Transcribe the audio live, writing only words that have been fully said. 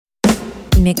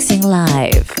Mixing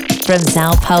live from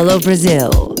Sao Paulo,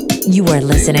 Brazil. You are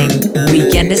listening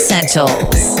Weekend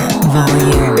Essentials,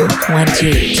 Volume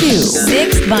 22,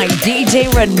 mixed by DJ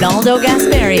Ronaldo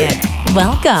Gasparian.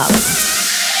 Welcome.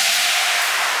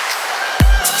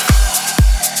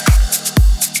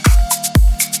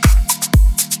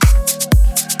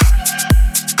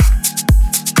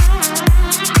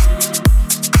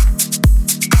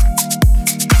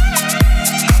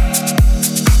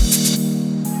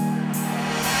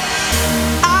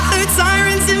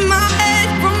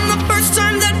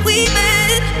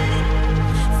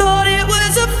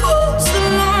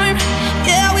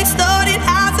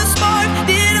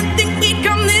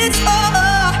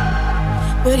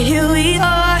 But here we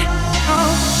are,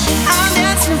 I'm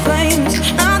dancing in flames,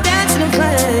 I'm dancing in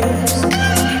flames.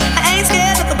 I ain't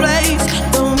scared of the blaze,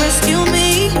 don't rescue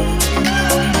me.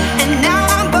 And now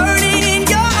I'm burning in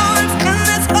your arms, and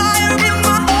there's fire in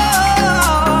my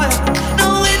heart.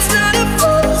 No, it's not a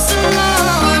false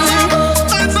alarm.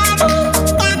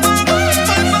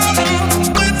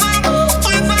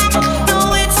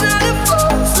 No, it's not a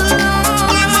false alarm.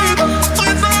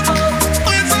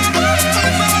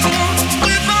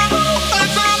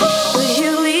 But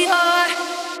here we are.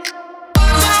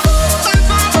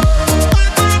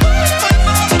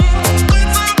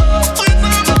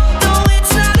 No,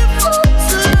 it's not a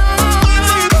false alarm.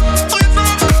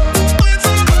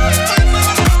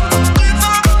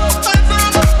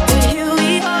 But here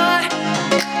we are.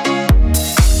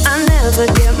 I never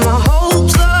get my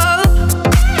hopes up,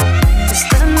 'cause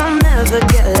then I'll never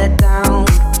get let down.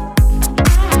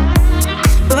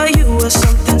 But you were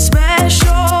something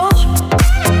special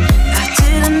I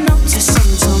didn't notice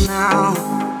until now.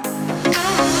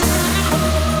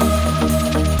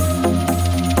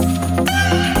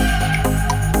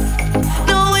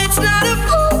 No, it's not a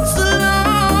false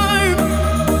alarm.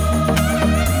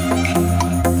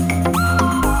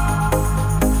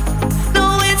 No,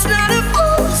 it's not a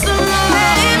false alarm.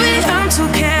 Maybe I'm too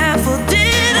careful,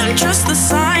 didn't trust the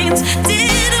signs,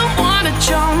 didn't wanna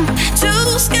jump,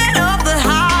 too scared of the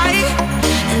high.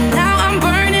 And now I'm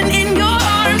burning in your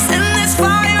arms, and there's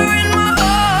fire in my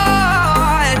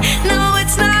heart. No,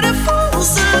 it's not a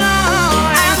false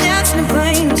alarm. I'm dancing in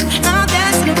flames, I'm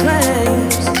dancing in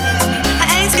flames. I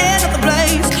ain't scared of the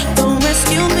blaze, don't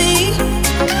rescue me.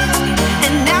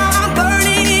 And now I'm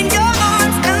burning in your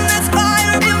arms, and there's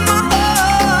fire in my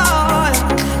heart.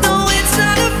 No, it's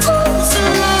not a false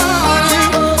alarm.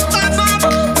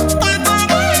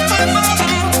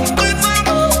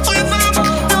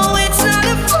 No, it's not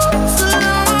a false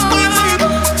alarm.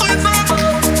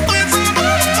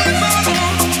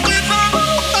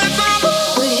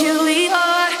 But here we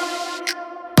are.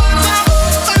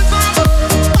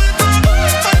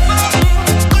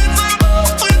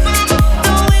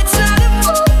 No, it's not a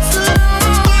false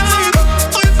alarm.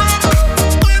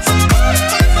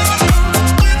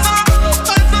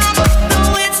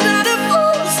 No, it's not a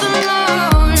false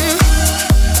alarm.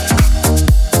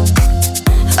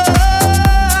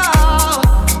 Oh,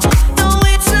 no,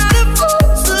 it's not a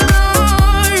false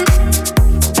alarm.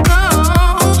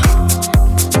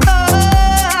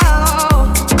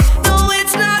 No,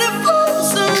 it's not a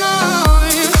false alarm.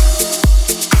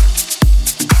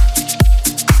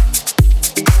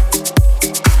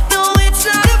 No, it's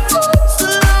not a false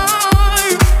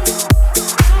alarm.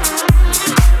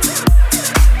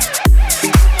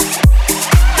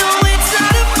 No, it's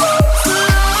not a false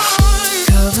alarm.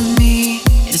 Cover me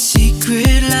in a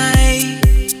secret light.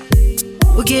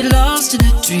 We'll get lost in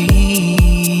a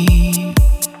dream.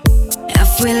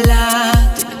 Halfway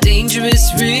locked in a dangerous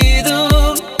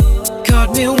rhythm.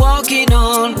 Caught me walking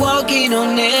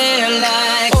on air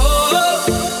like oh.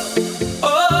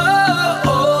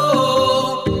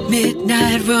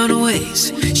 Midnight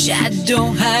runaways,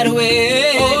 shadow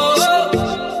hideaways.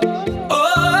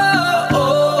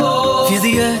 Feel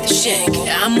the earth shake,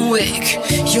 I'm awake.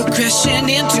 You're crashing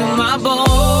into my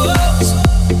bones.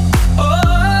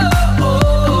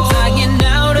 I'm flying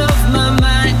out of my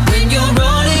mind when you're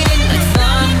rolling like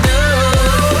thunder.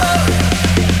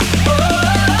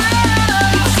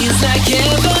 It feels like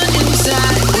heaven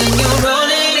inside when you're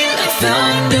rolling like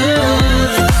thunder.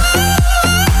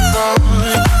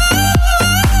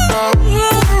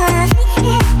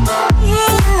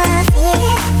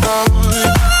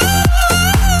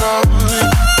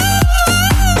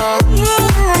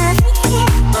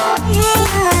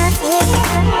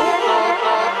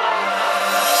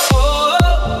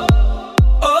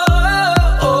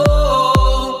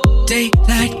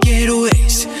 Daylight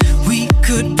getaways, we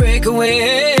could break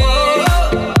away.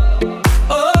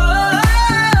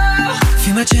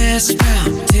 Feel my chest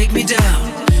pound, take me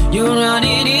down. You're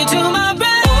running into my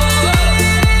brain.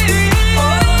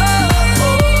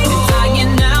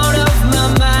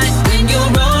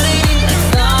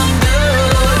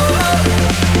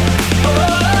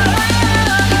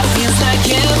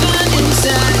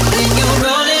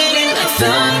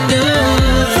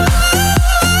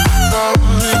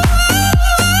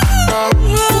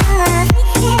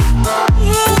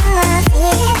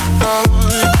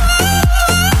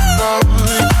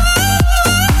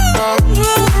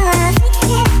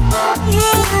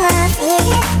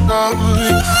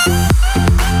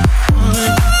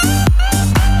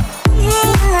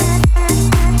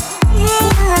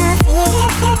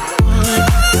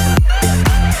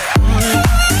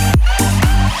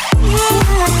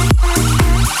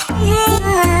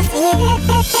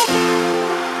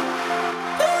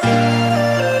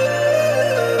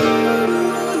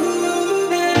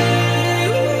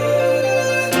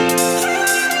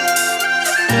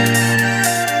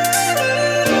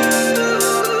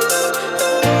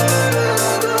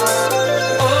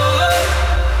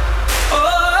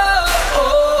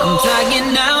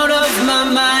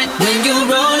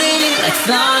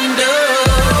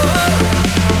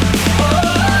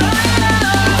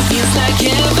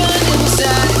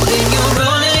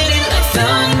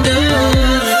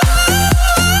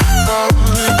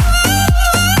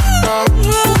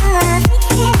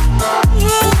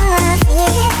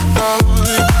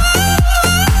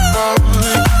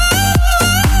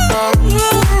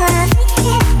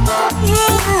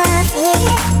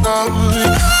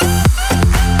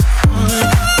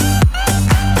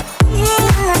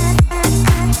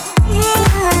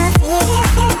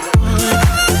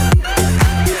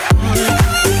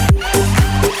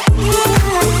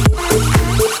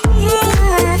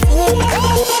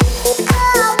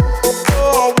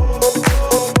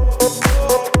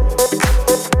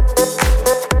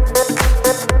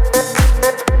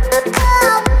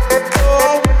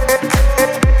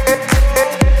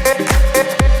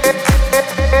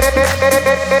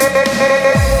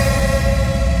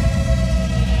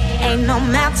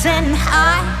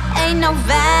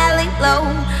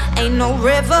 no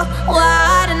river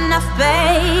wide enough,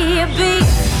 baby.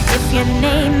 If you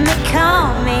need me, call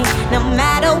me. No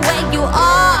matter where you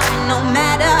are, no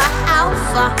matter how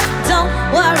far. Don't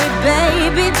worry,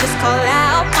 baby, just call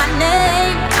out my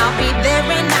name. I'll be there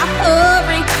in a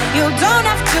hurry. You don't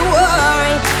have to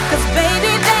worry, 'cause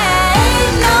baby, there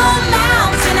ain't no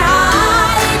mountain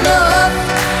high enough,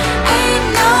 ain't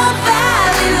no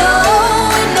valley low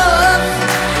enough,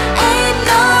 ain't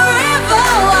no river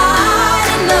wide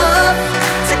enough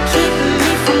to keep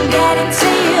me from getting to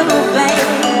you, baby.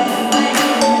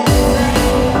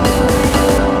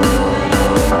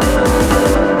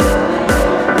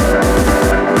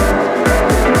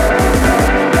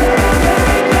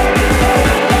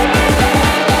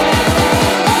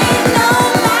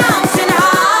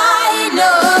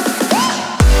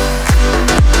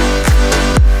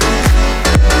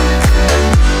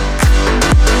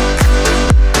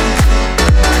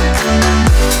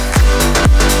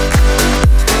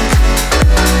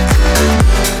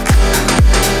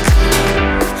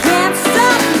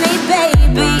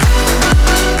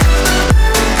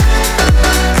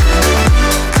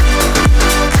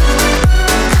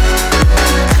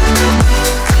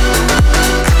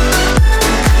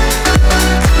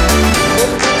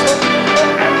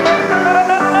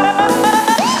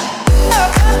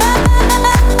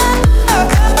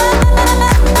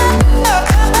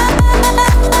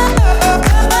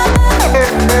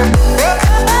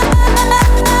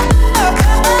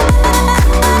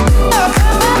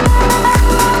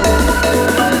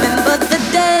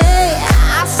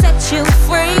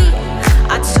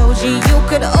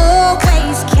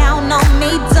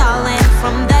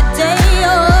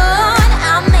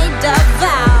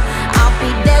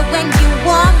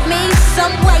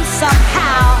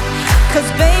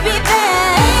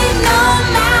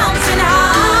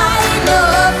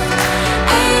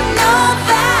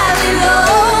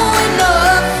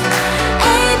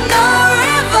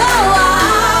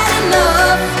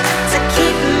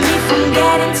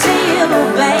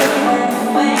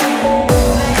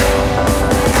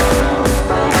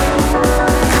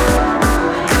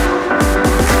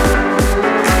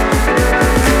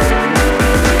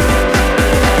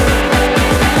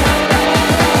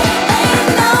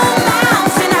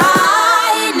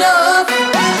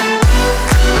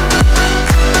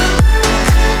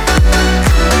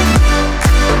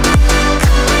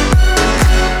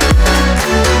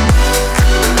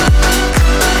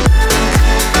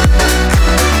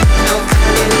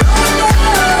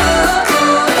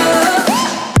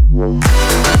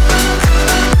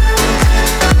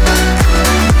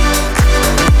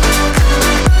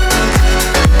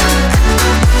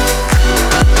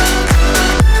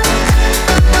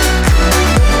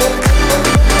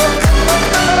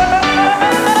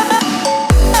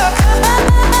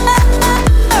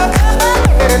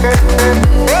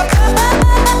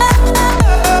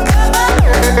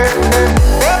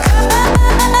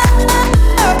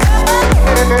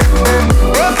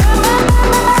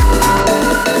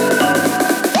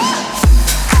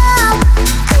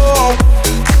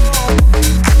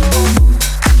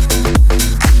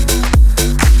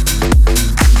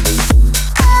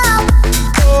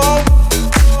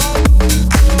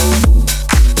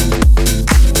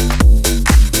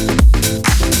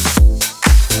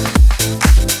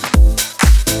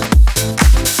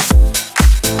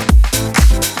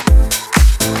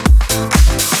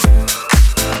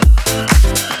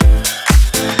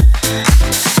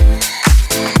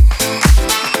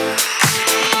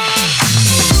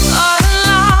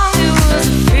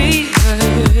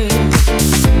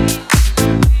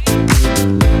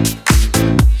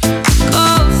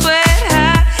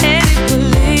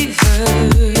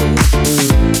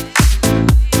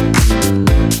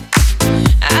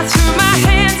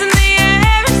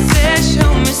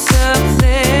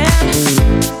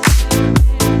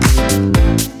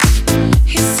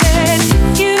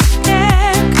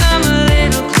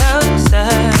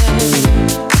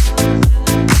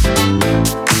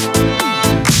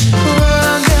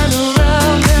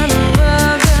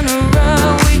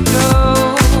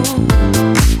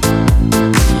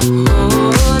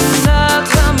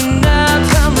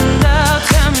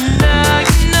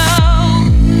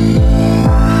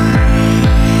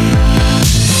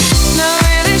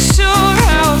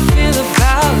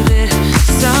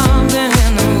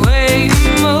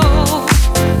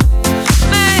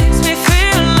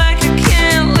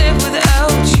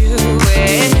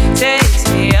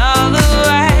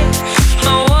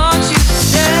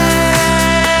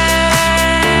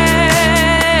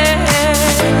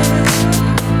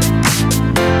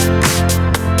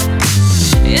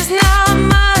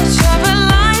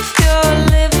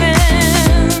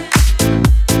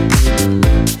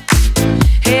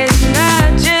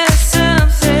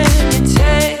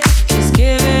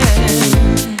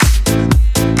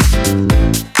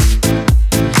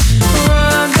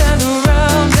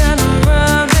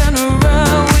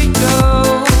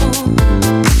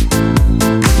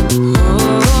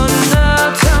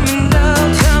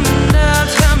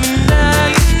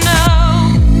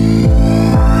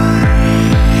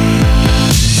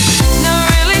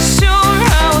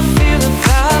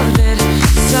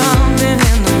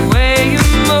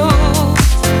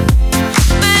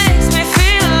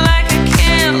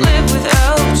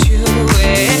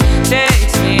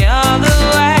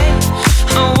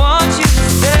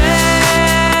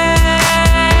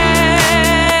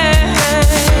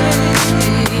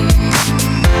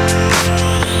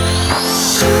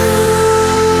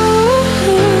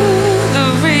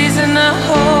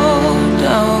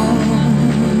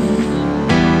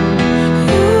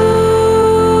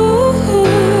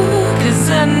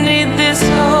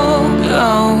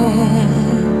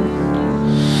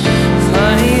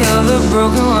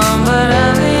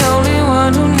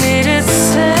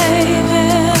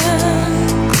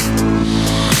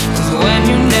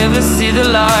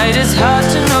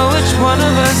 one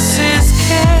of us is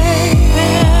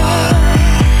caving.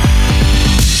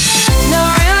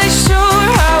 Not really sure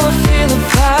how I feel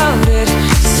about it.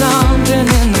 Something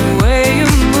in the way you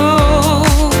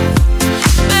move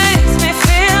makes me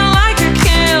feel like I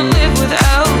can't live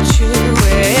without you.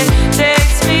 It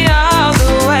takes me all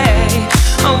the way.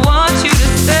 I want you to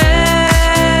stay.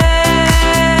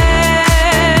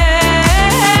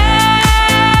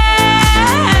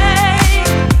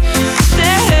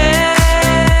 Stay.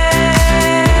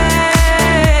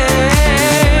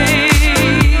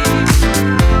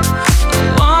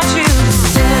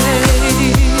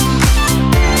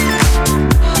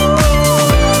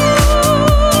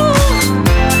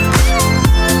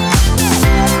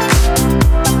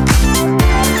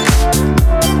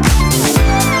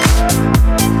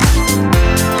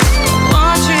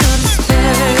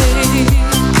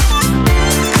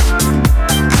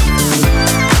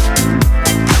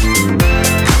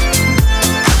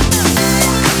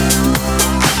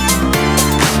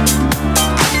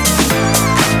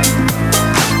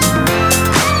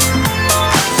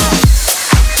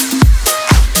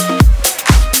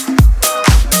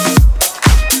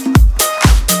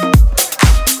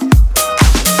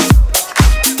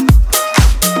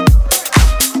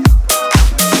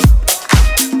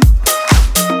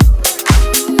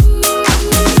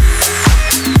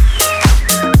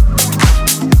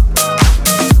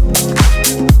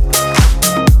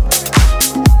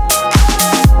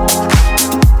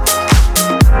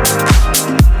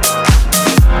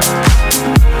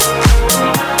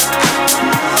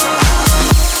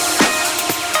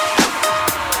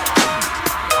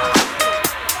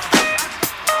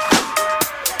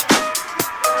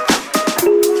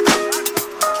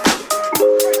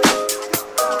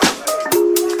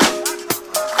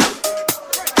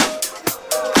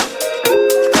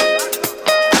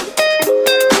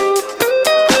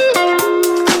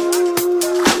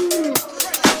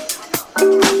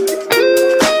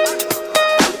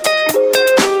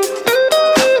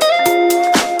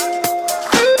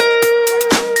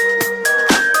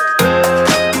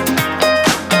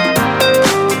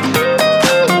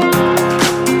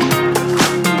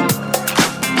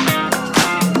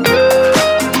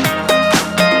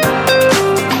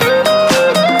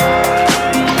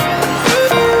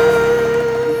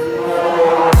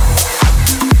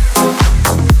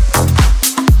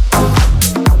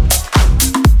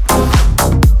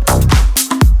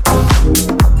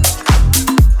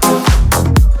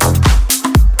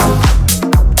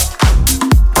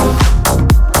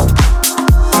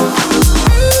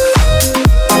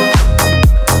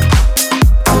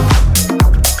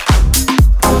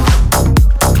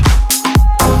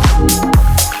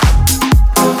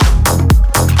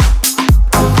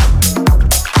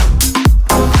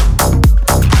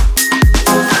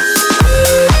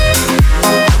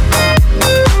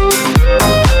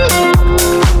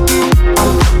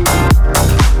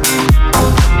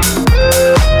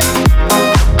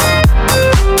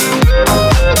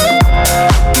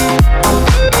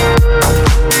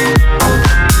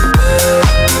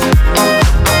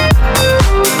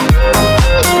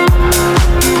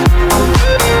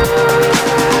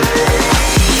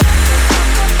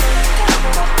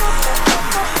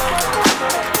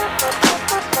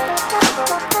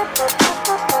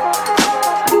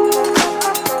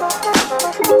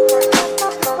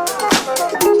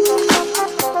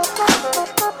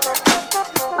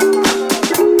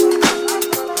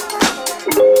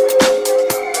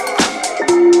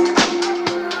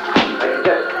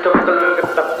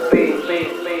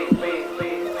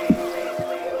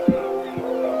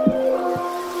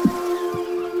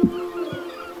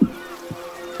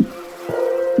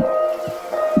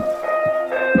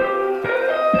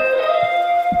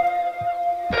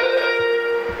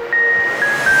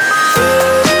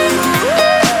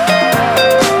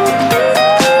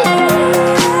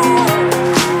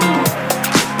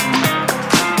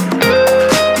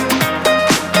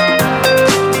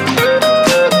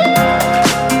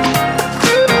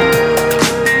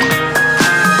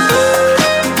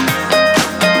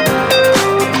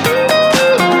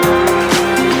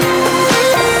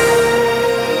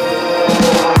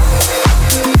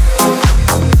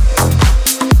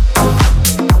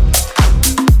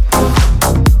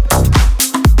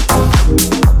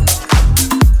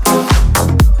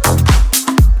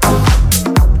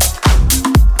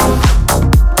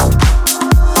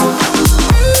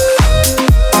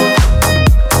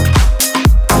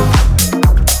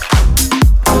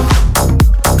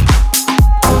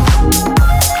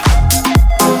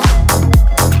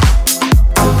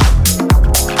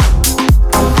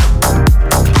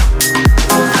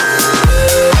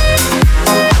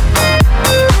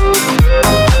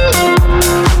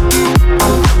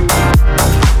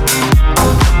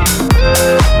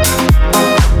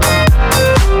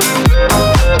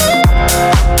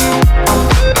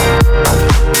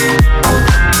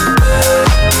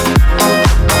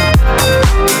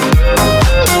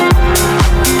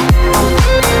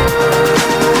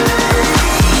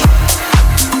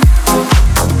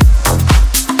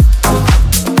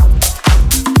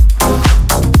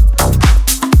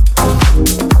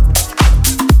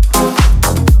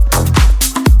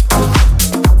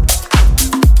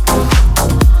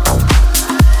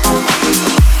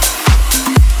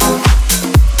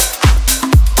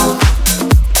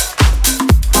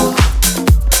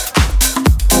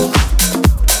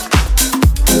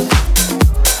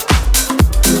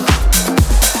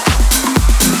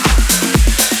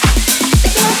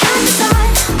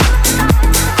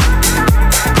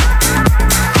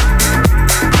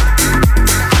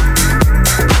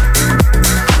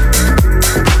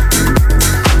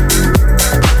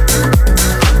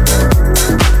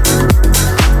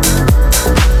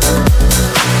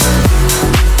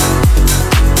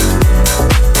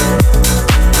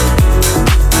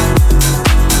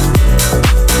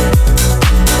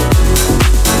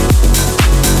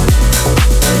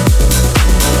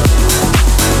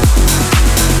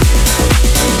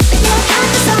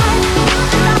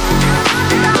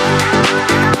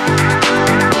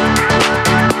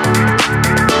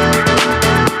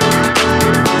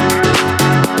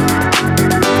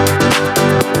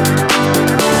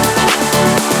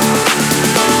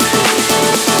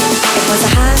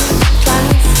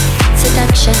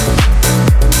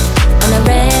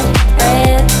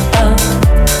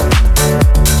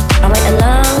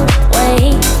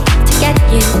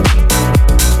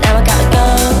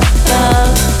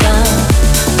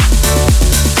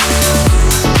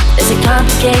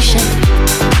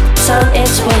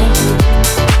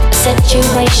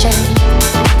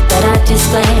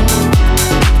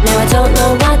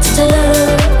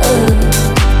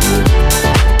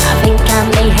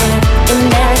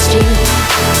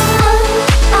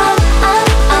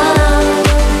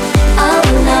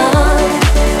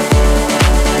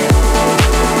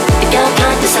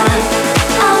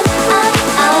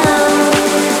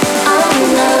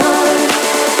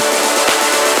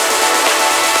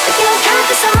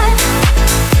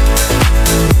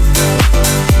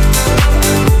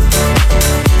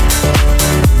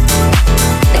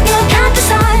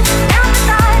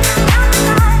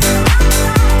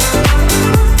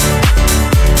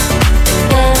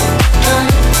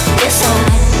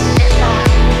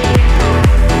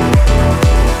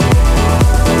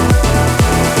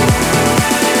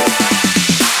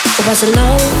 was a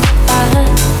low-fi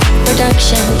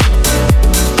production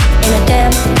in a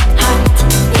damn hot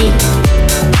heat.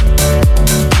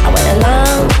 I went a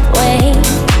long way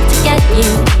to get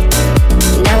you.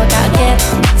 Now I gotta get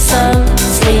some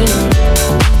sleep.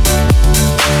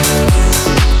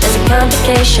 There's a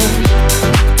complication,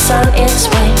 it's on its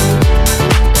way.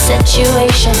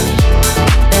 Situation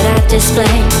that I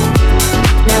display.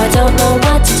 Now I don't know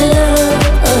what to do.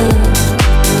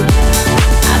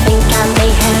 I think I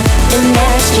may have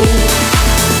embarrassed you.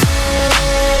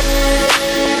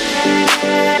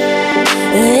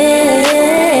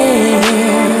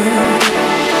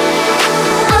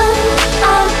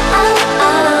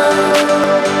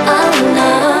 Oh no.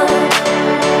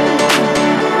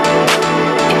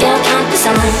 The girl can't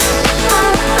decide.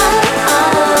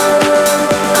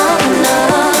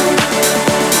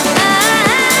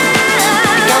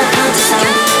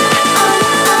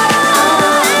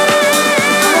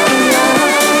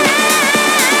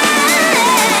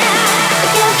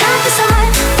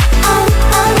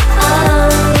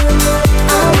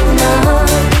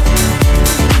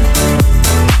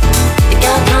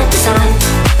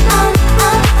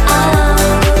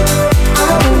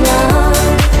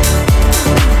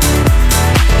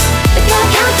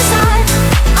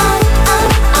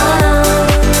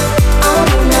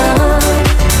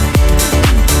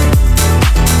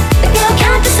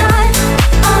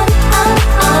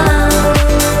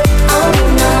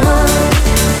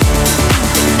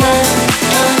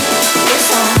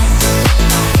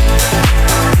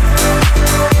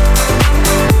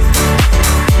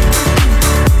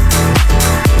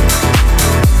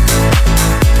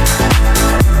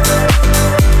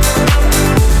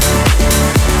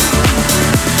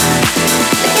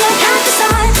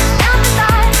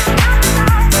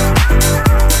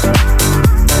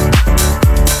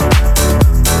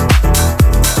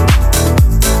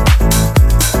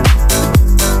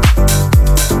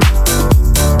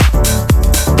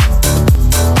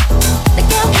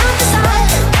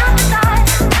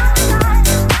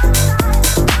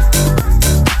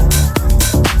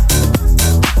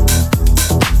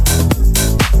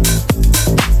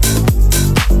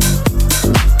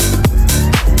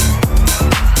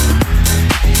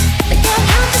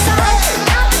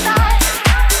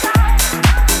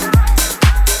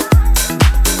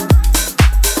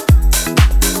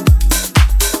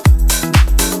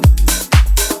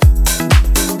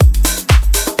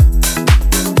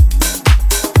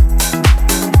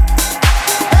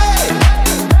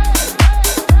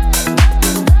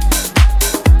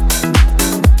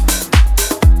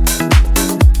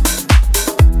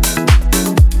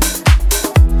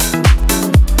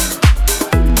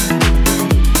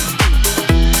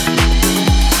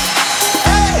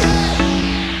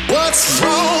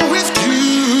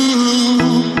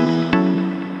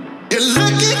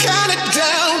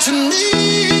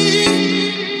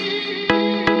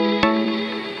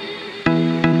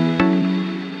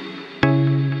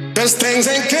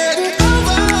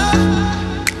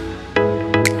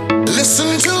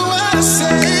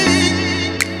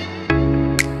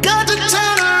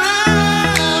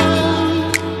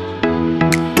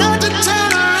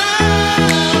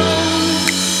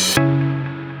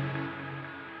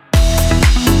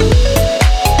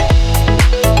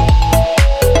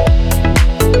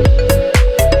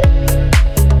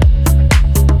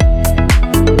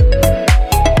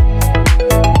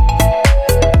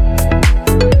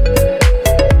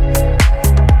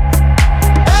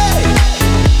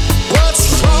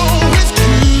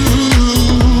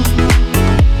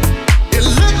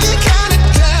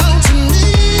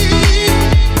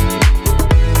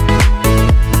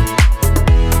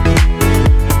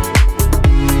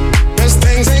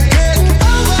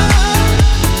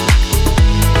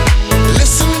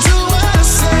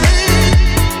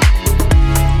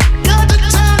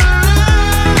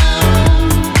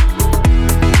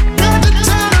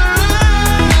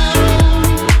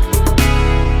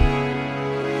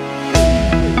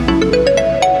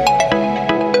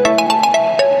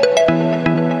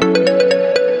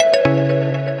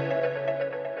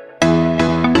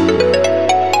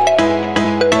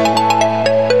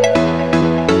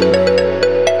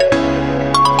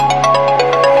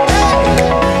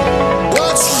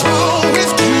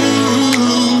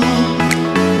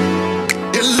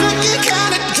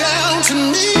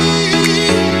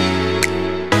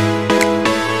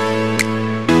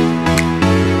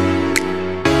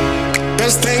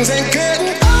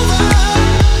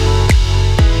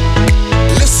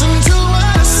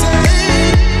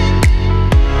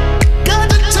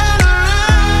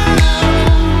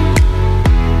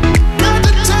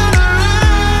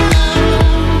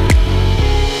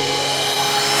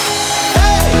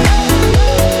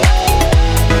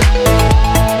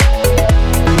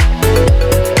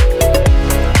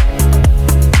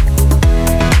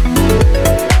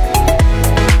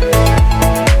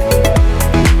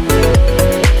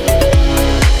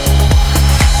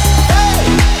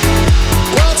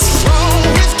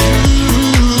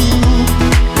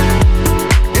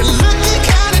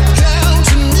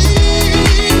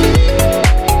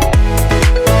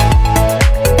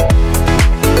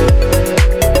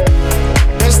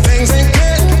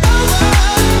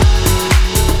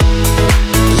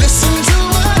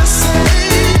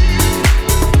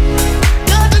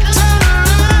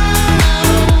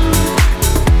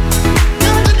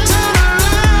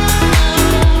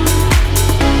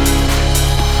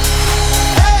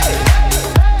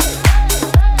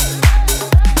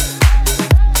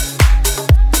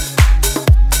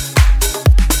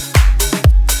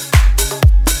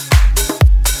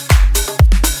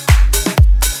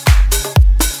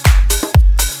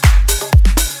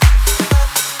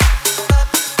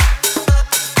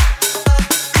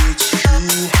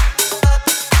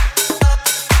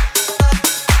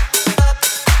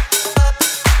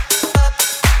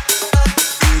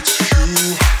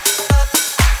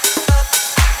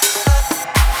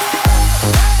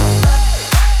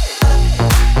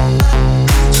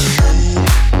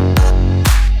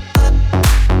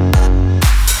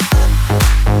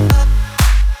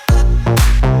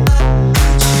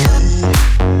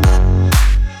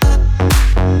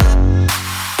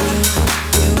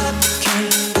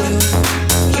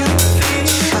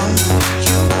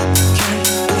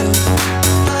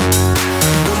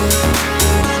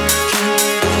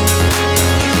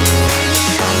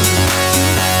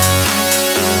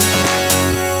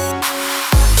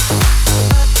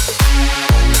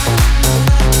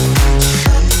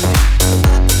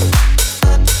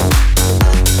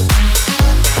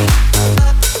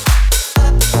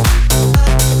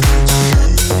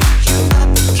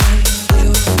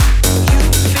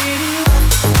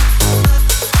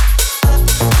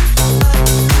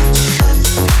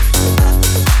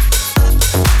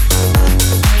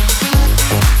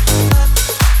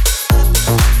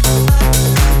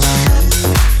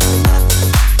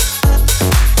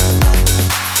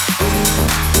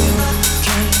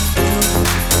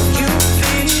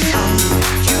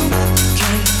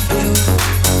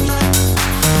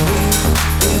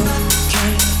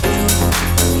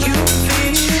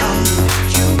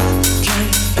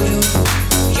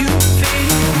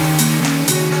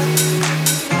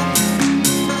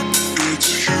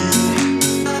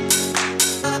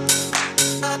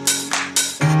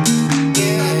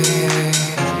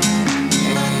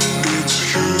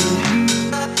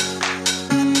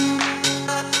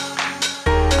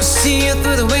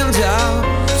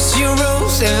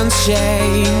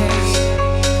 chase.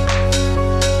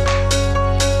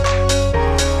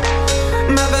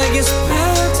 My bag is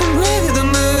packed and ready to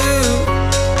move.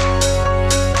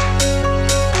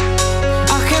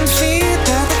 I can feel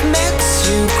that it makes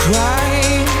you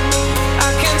cry. I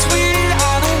can't wait,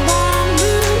 I don't want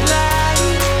to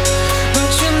lie,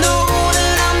 but you know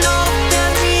that I'm not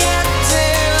that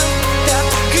reactive, that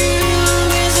the good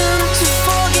isn't to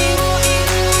forgive.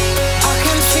 I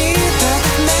can feel that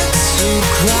it makes you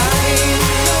cry.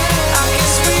 I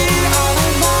can't wait, I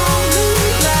don't want to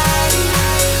lie,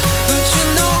 but you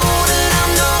know that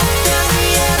I'm not that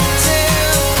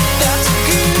reactive, that the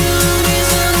good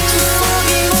isn't to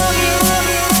forgive.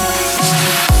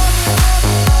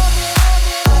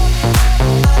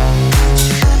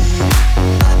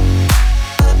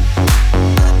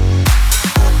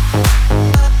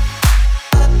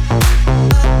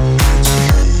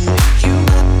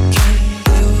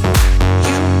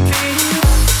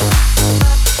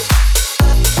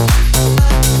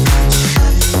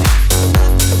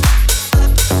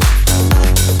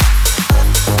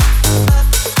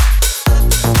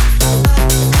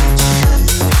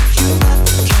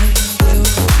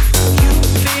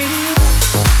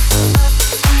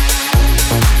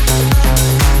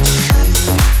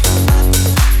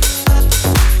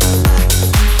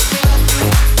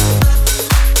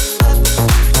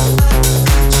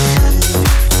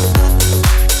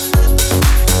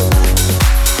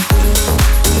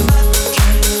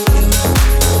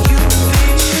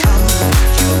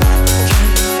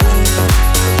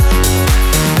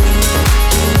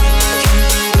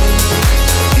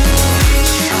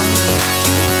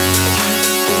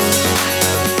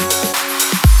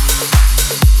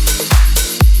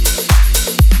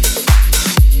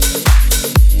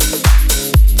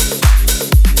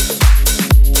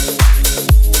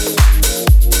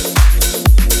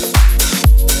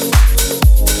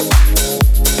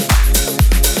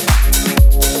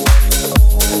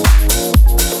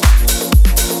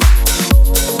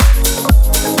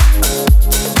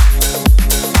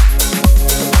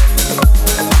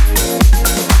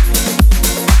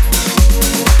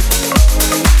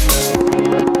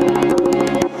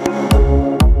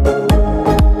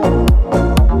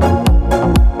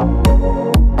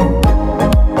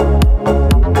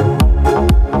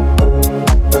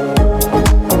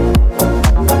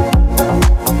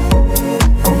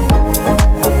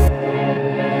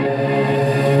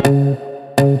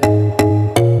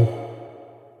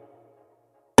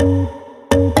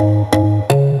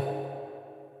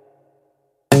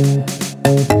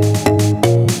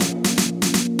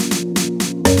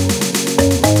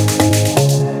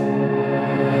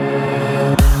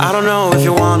 I don't know if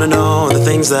you wanna know the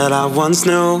things that I once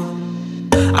knew.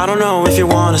 I don't know if you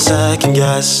wanna second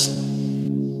guess.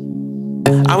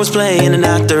 I was playing an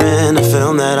actor in a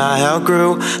film that I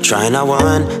outgrew. Trying not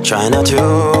one, trying not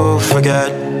to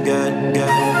forget.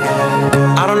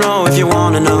 I don't know if you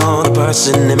wanna know the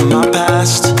person in my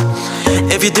past.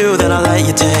 If you do, then I'll let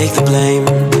you take the blame.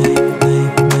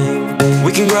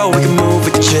 We can grow, we can move,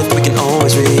 we can shift, we can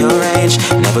always rearrange.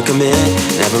 Never commit,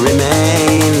 never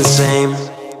remain the same.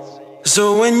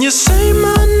 So when you say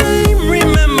my name,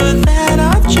 remember that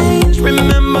I've changed.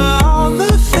 Remember all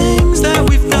the things that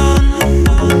we've done.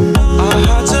 Our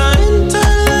hearts are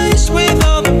interlaced with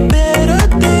all the better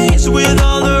days, with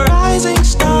all the rising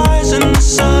stars and the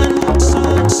sun.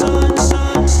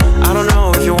 I don't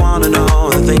know if you wanna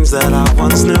know the things that I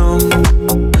once knew.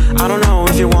 I don't know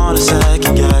if you wanna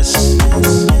second guess.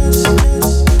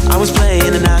 I was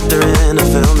playing an actor in a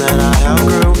film that I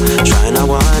outgrew. Try not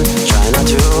one, try not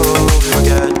to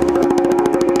forget.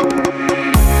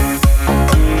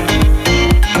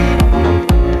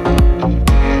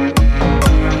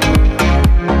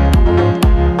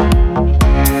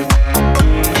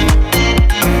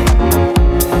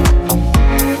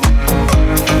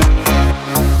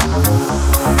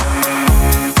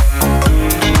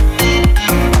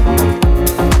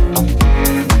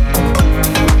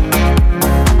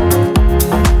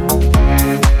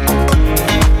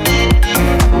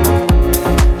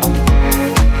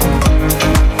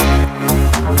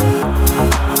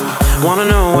 Wanna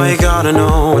know why you gotta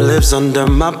know what lives under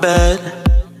my bed.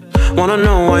 Wanna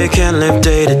know why you can't live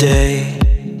day to day.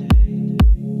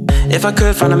 If I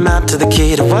could find a map to the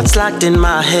key to what's locked in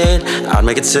my head, I'd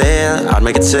make it sail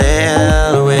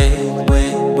away.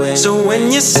 So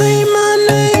when you say my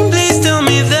name, please tell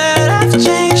me that I've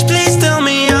changed. Please tell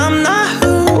me I'm not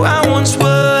who I once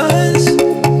was.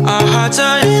 Our hearts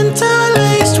are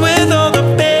interlaced with all the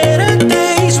better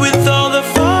days, with all the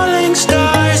falling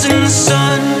stars and the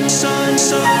sun.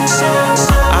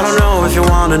 I don't know if you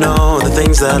wanna know the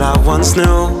things that I once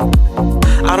knew.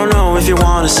 I don't know if you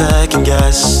want a second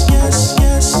guess.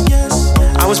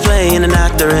 I was playing an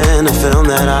actor in a film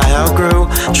that I outgrew.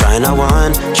 Try not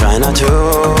one, try not to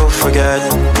forget.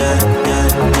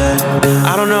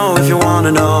 I don't know if you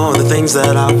wanna know the things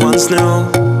that I once knew.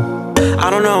 I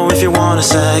don't know if you want a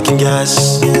second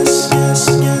guess.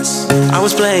 I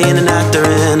was playing an actor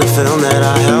in a film that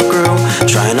I outgrew.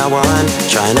 Try not one,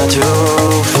 try not to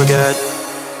forget.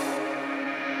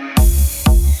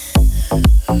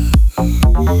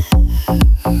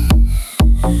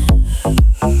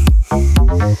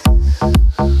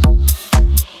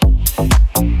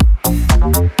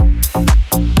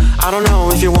 I don't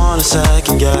know if you want a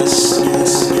second guess.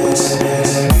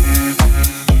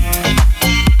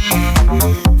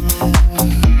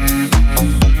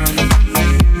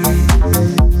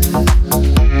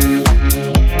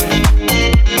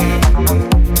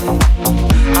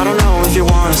 I don't know if you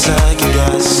want a second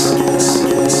guess.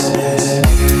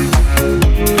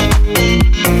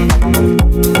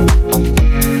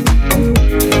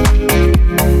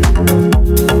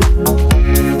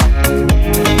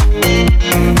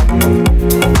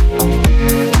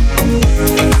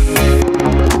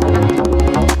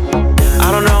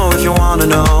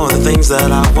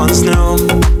 That I once knew.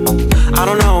 I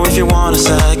don't know if you want a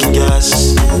second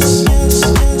guess.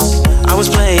 I was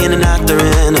playing an actor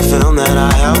in a film that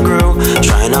I outgrew.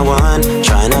 Try not one,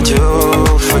 try not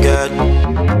to forget.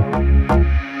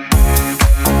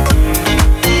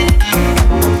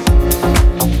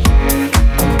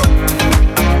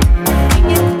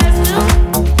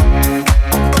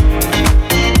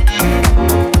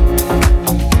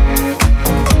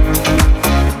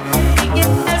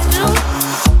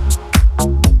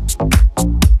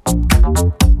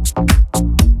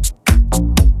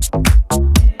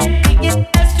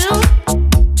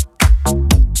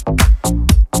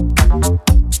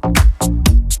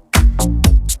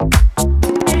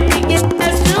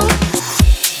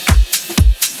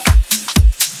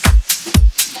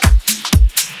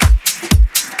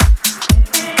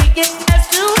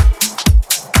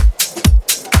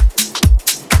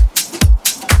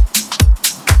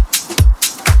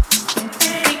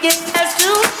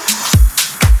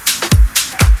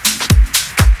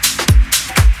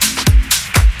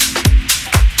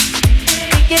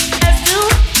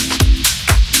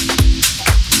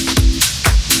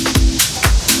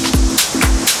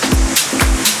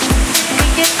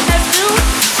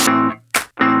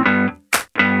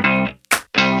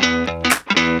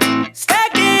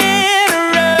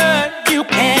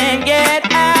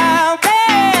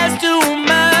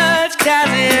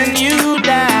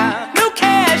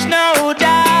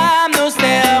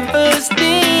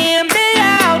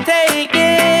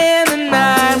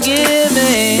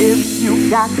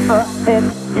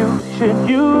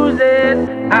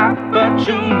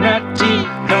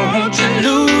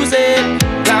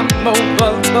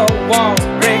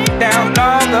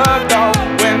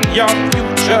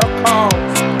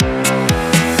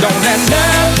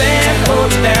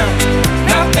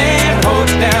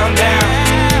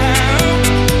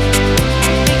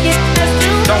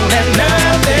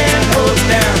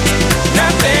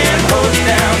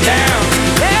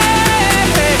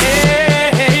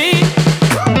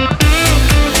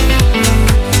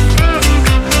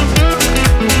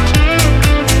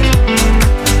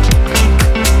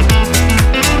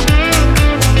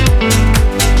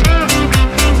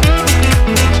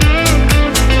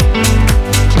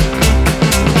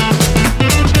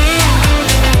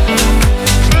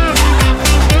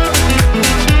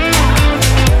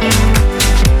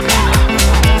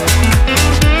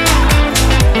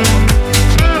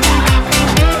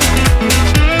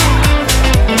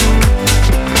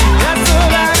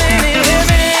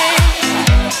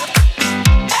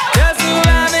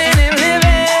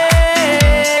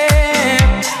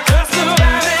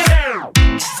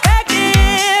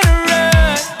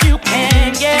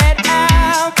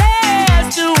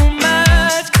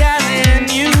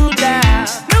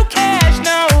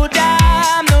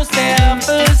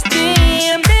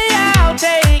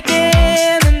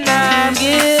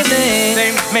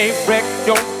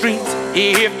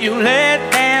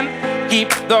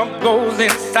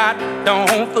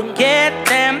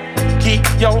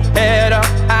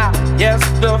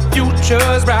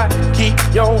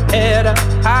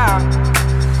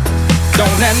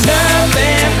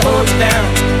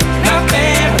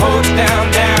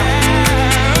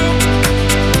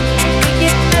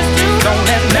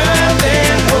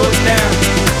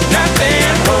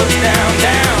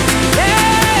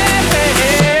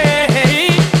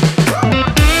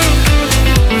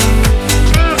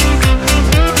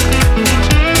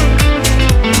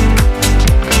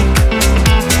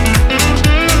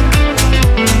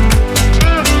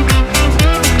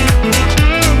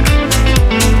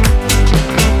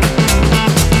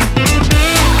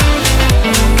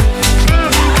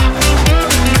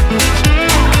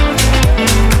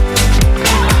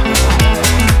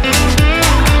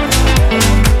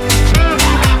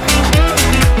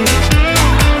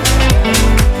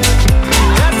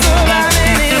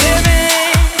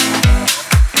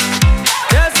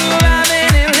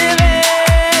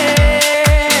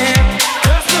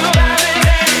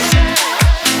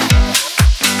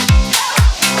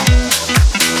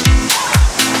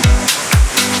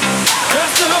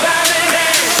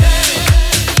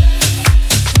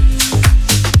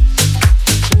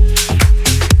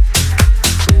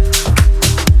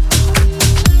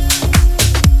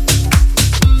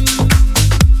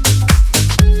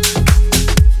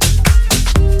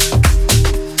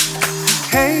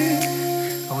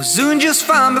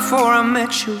 before I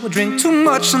met you. I drink too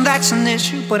much and that's an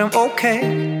issue, but I'm okay.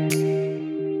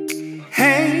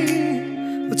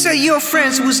 Hey, well, tell your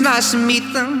friends it was nice to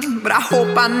meet them, but I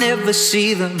hope I never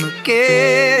see them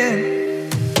again.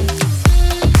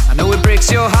 I know it breaks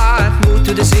your heart. Moved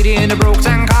to the city in a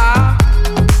broke-down car.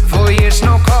 4 years,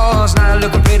 no calls. Now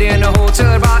looking pretty in a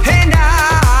hotel bar. And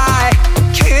I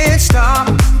can't stop.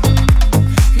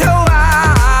 No,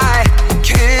 I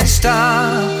can't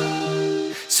stop.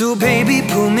 So baby,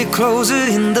 pull me closer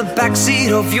in the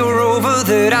backseat of your Rover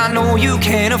that I know you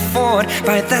can't afford.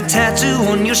 Bite that tattoo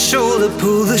on your shoulder.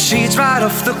 Pull the sheets right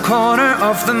off the corner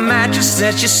of the mattress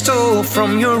that you stole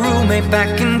from your roommate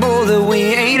back in Boulder.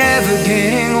 We ain't ever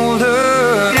getting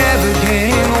older. Never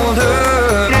getting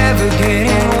older. Never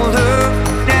getting older.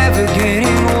 Never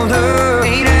getting older.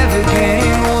 Ain't ever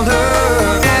getting older.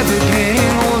 Never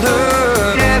getting older.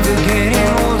 Never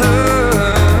getting older.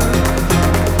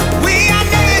 We are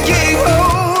never getting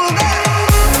older.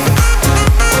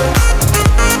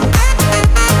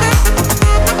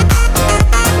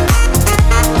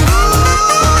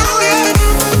 Ooh, yeah.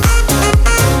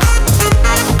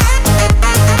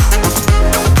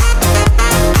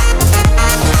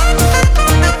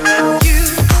 You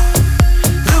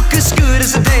look as good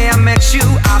as the day I met you.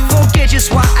 I forget just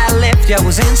why I left you. I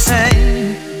was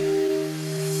insane.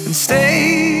 And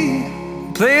stay,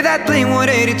 play that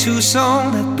Blink-182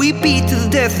 song that we beat to the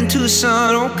death in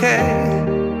Tucson, okay?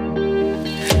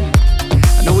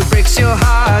 I know it breaks your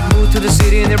heart. Moved to the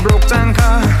city in a broke-down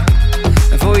car.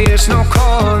 And 4 years, no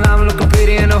call. Now I'm looking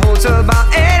pretty in a hotel bar.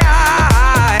 And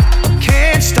I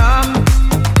can't stop.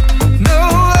 No,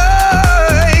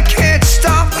 I can't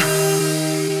stop.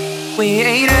 We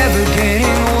ain't ever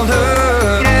getting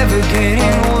older. Never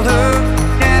getting older.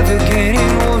 Never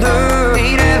getting older.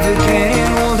 Ain't ever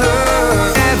getting older.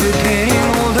 Never getting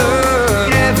older.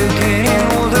 Never getting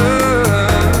older.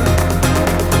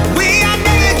 We are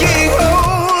never getting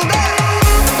older. Ooh, yeah. We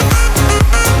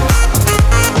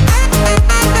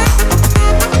are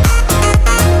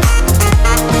never getting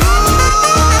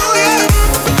older. Ooh, yeah.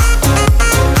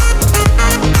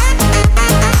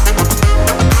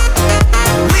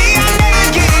 We are never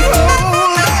getting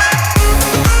older.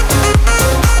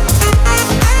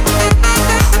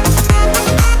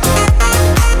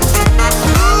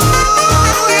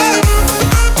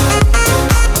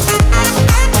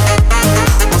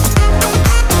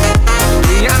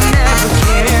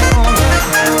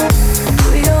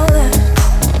 We go left,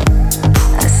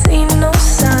 I see no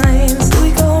signs. Do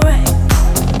we go right?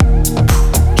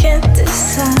 Can't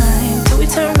decide. Do we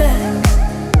turn back?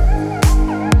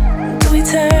 Do we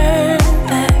turn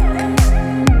back?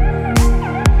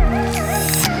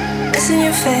 Missing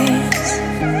your face,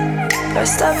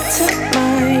 pressed up to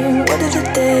mine. What did the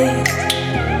days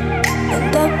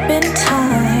end up in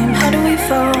time? How do we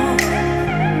fall?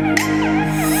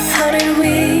 How did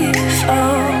we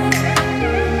fall?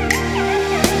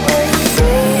 When we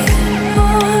are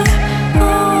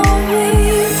all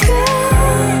we've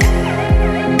got,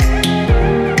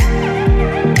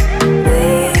 we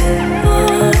are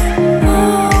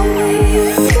all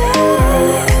we've got.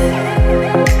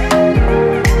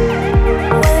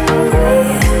 When we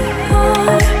are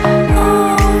all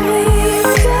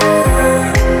we've got, we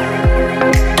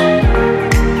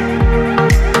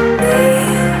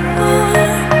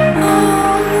are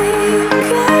all we've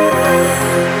got.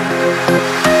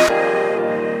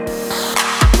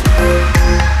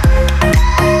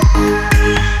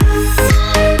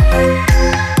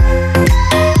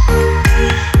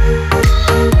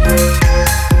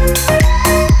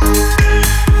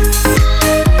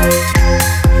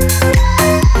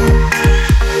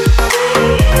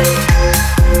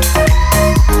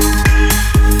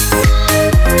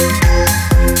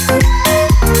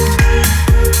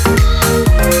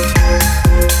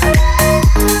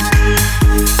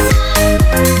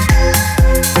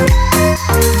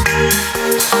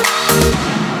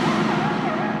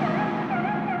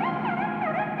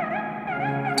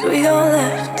 Do we go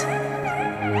left?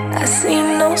 I see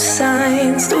no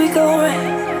signs. Do we go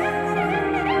right?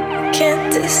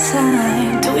 Can't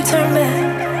decide. Do we turn back?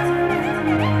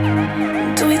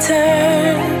 Do we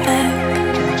turn back?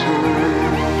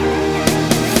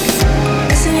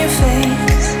 Missing your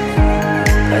face,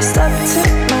 pressed up to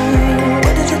mine.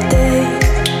 What did the day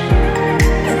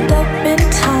end up in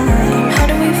time? How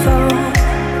do we fall?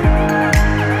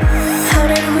 How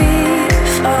did we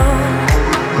fall?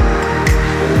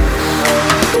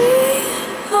 We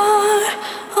are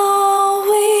all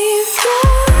we've got.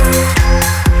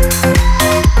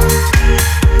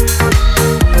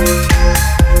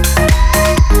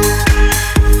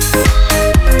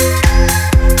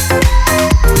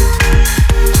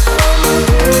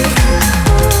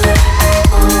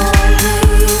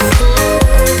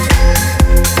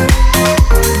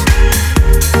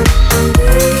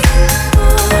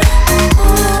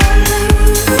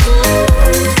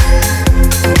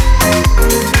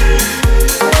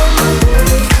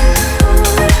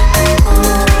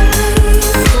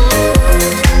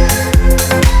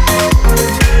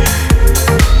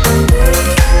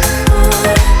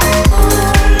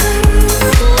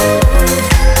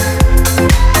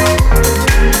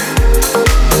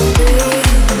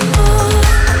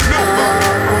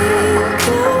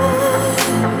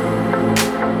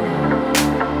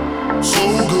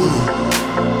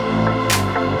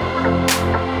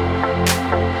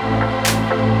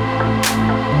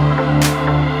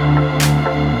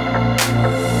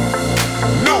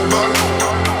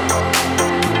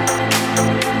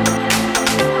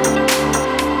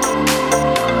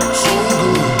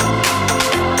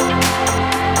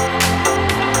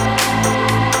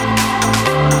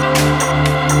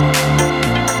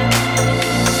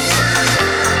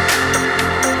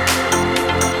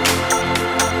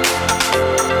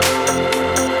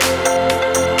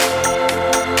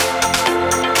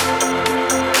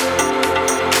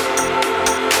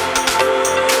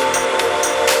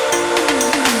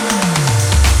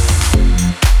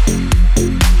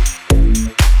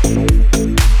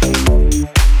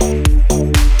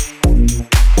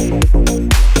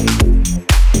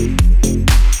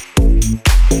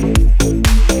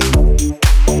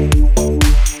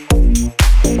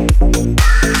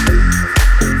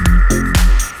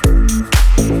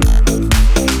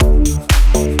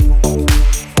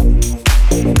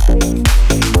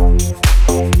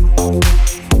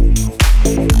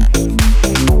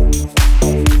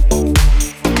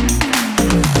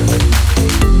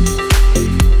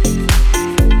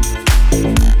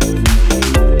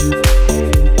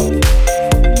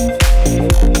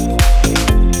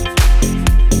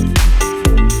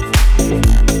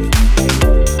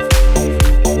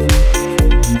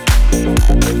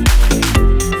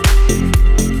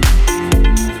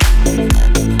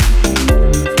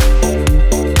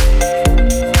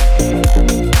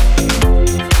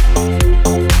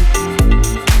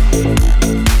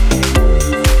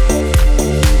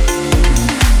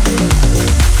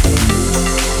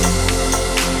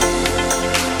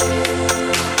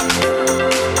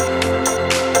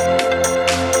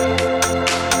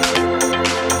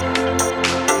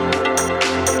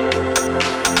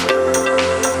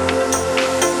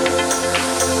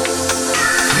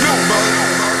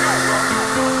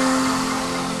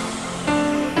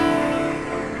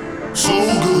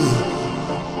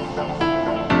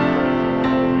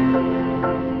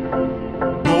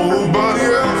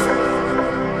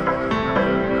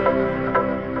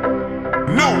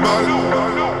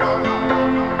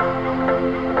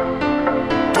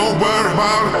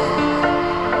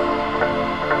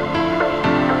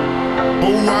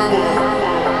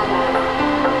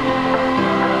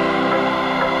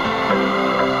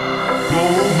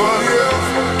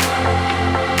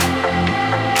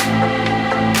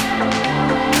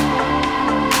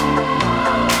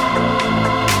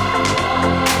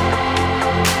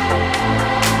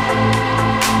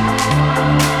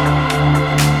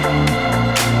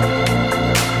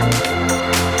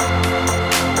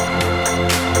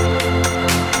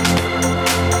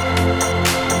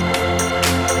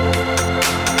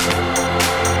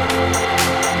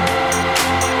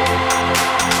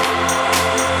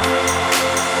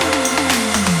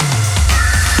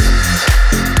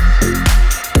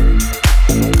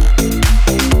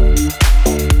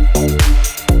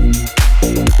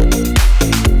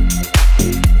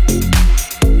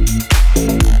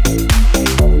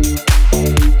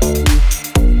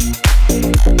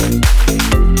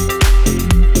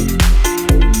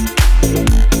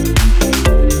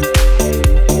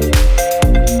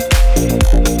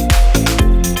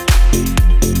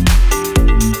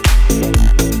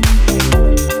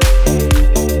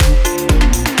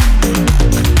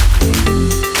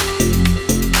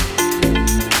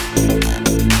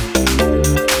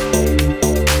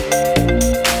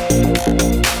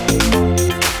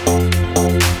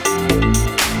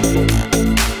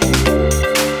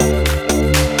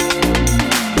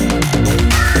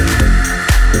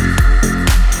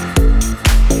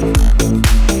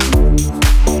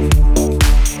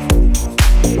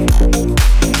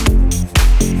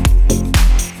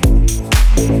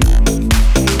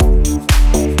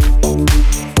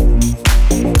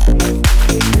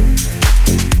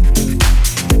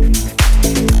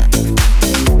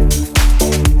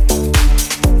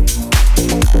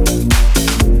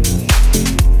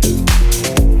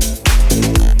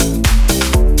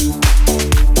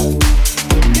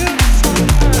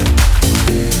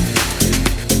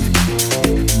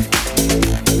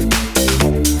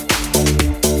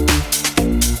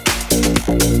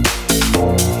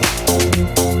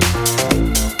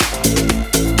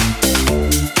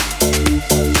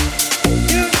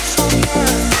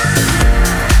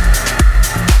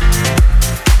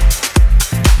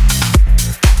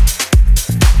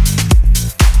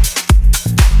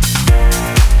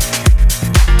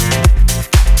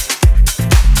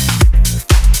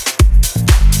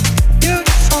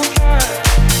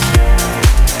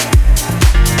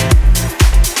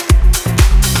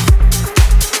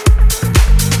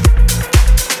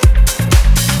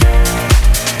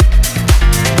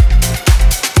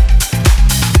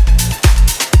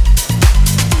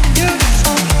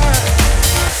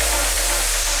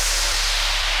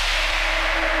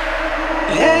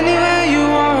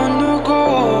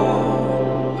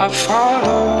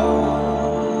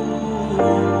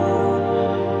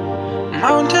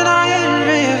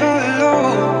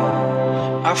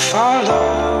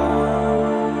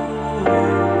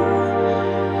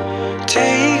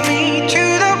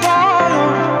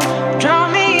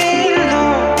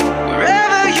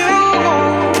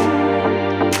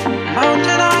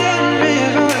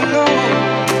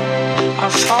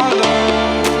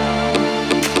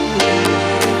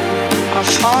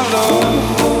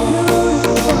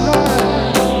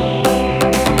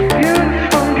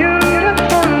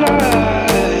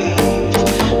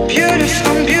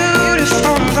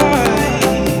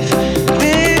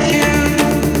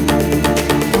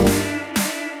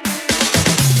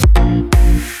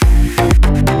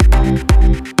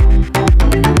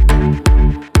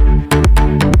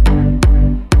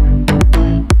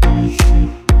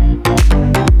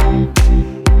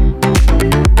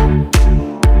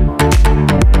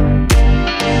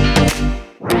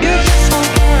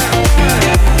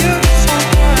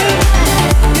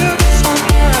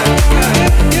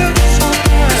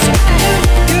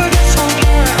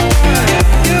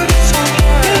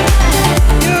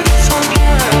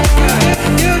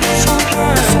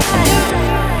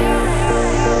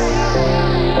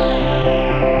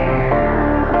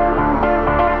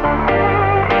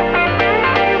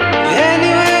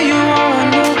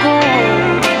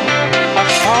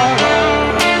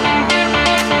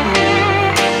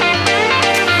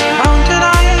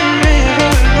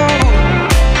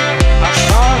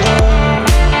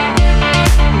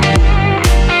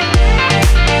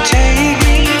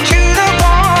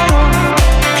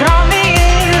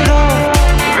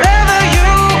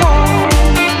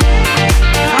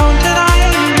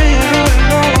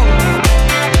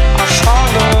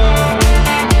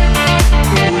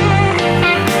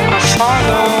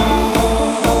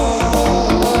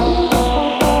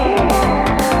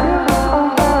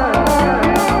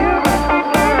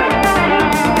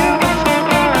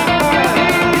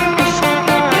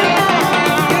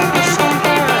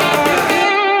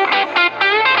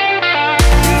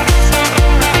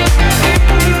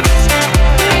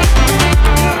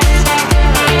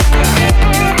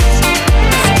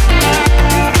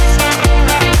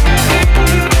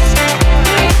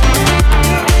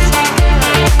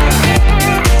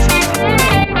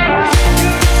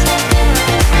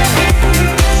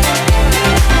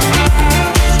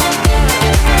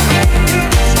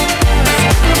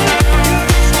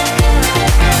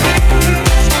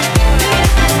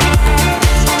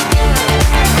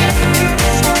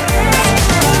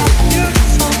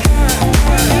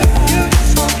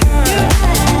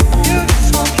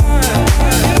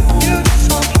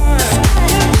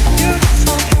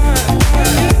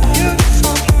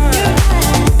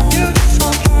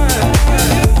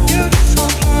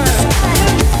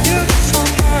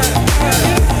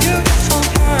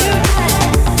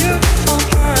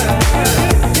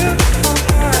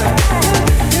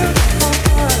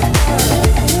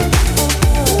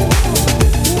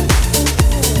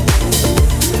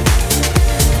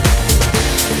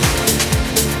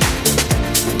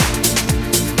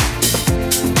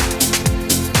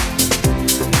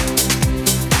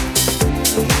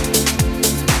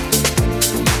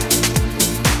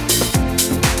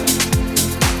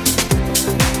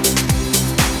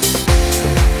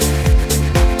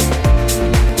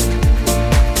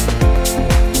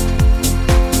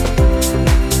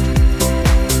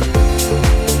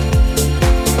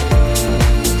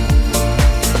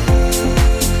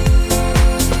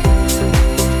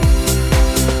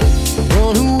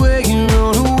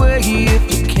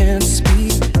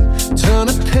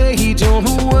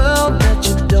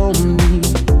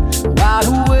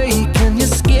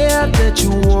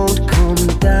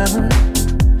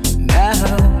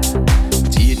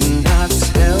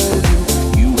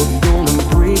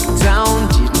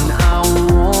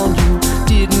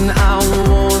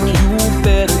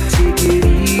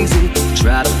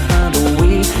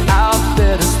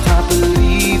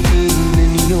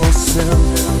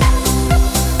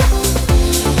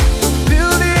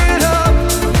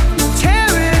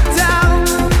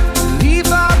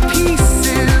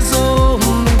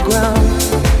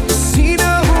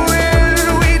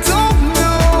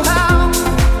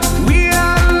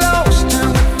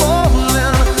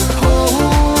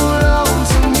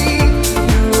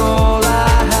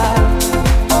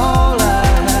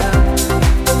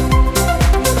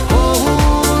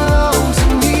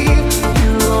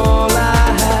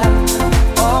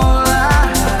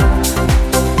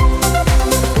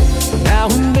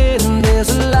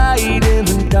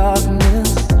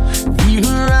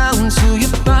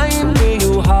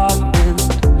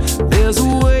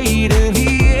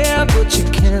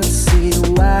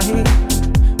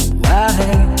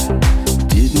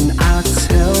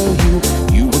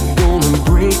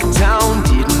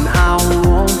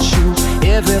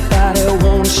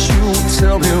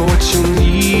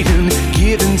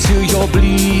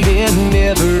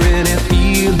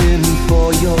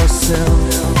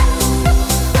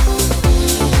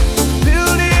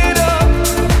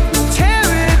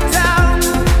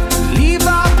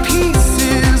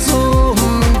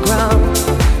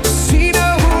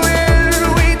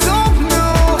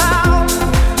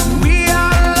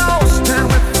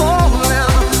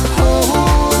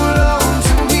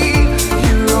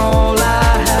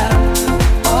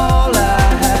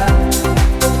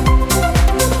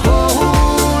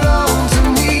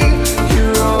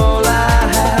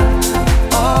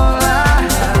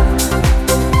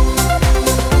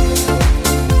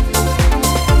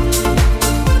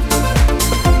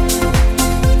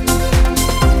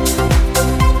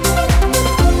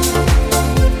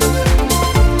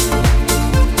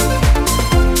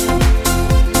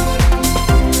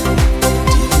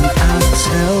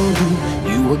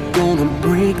 gonna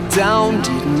break down.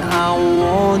 Didn't I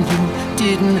warn you?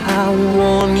 Didn't I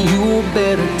warn you?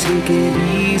 Better take it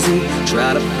easy.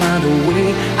 Try to find a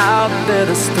way out.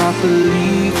 Better start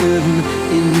believing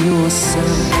in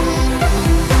yourself.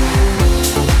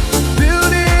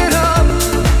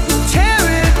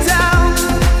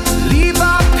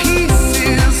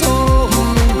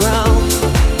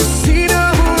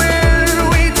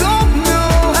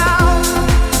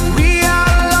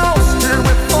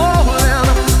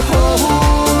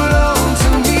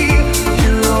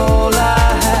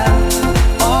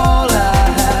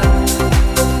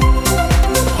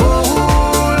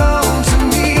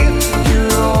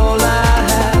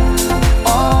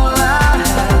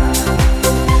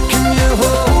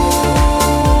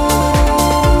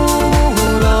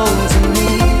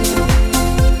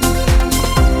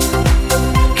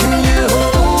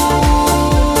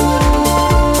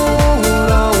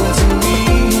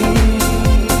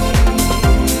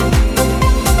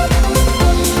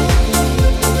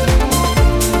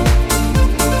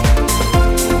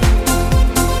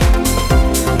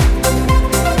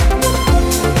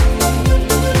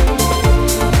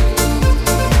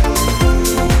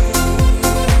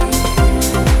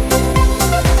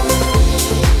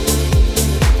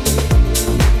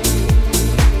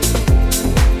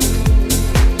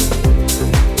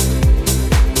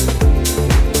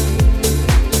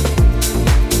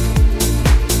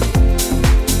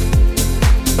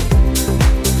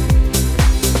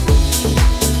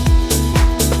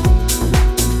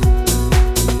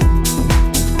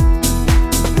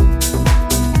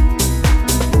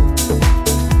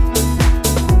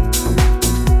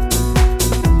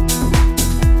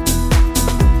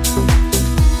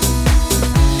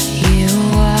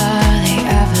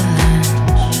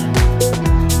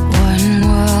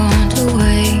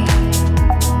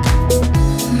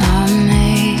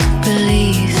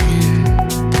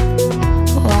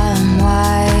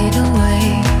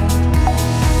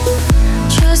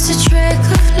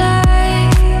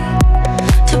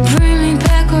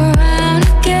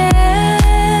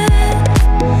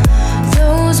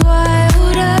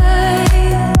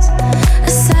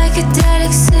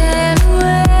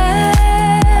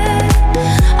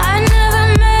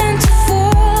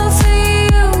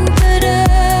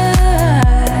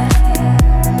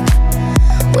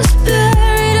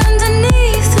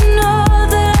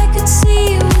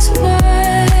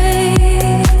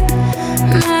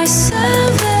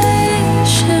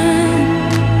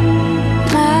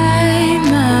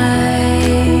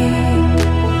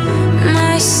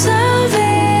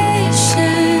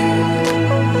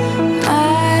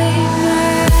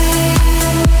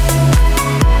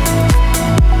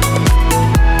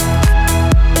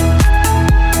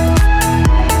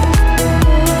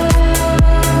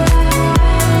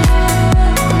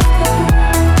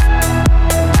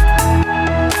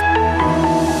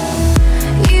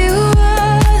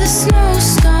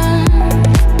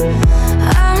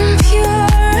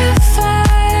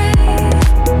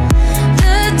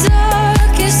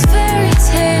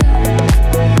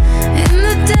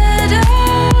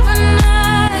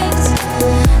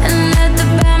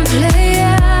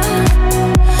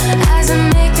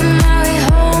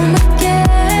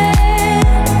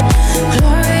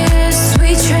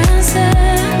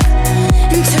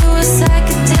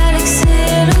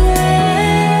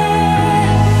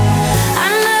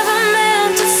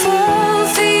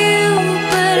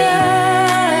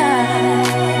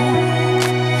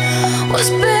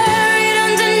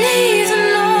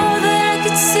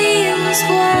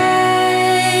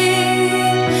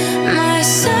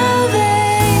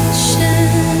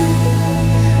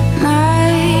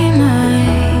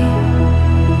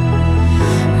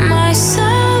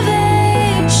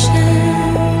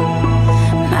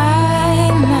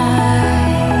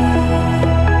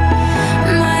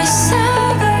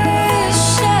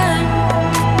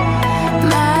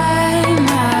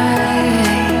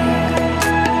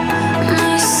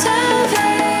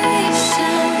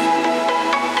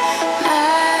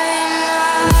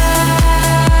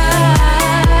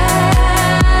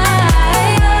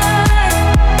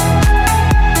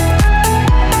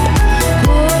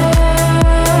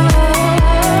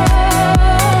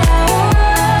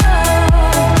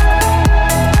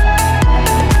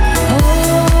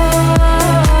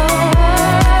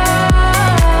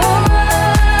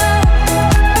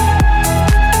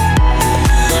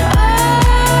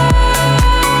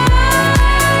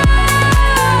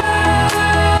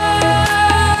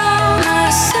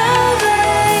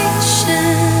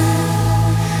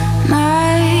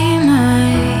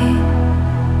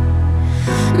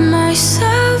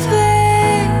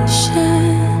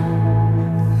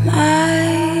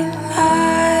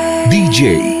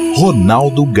 DJ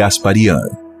Ronaldo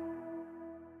Gasparian.